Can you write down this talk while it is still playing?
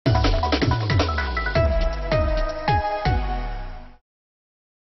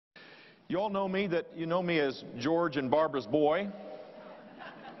You all know me, that you know me as George and Barbara's boy.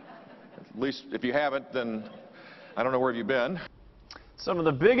 At least if you haven't, then I don't know where you've been. Some of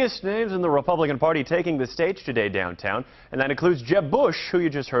the biggest names in the Republican Party taking the stage today downtown, and that includes Jeb Bush, who you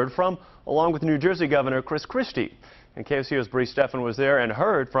just heard from, along with New Jersey Governor Christie. And KOCO's Bree Stephan was there and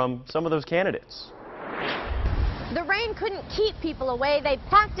heard from some of those candidates. The rain couldn't keep people away. They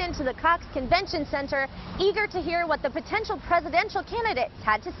packed into the Cox Convention Center, eager to hear what the potential presidential candidates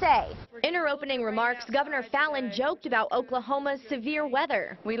had to say. In her opening remarks, Governor Fallin joked about Oklahoma's severe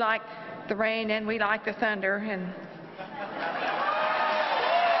weather. We like the rain and we like the thunder, and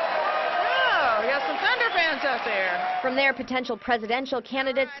we got some Thunder fans out there. From there, potential presidential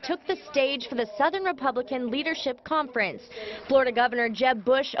candidates took the stage for the Southern Republican Leadership Conference. Florida Governor Jeb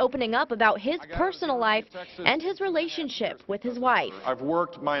Bush opening up about his personal life and his relationship with his wife. I've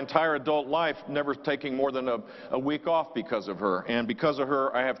worked my entire adult life, never taking more than a week off because of her. And because of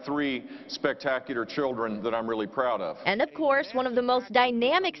her, I have 3 spectacular children that I'm really proud of. And of course, one of the most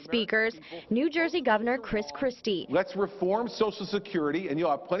dynamic speakers, New Jersey Governor Christie. Let's reform Social Security, and you'll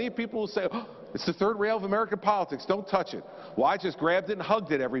have plenty of people who say, oh, it's the third rail of American politics, don't touch it. Well, I just grabbed it and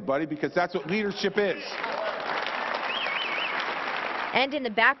hugged it, everybody, because that's what leadership is. And in the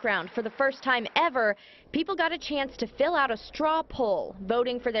background, for the first time ever, people got a chance to fill out a straw poll,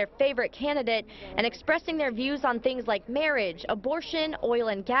 voting for their favorite candidate and expressing their views on things like marriage, abortion, oil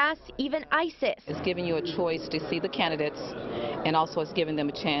and gas, even ISIS. It's giving you a choice to see the candidates, and also it's giving them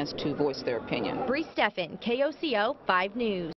a chance to voice their opinion. Bree Stephan, KOCO 5 News.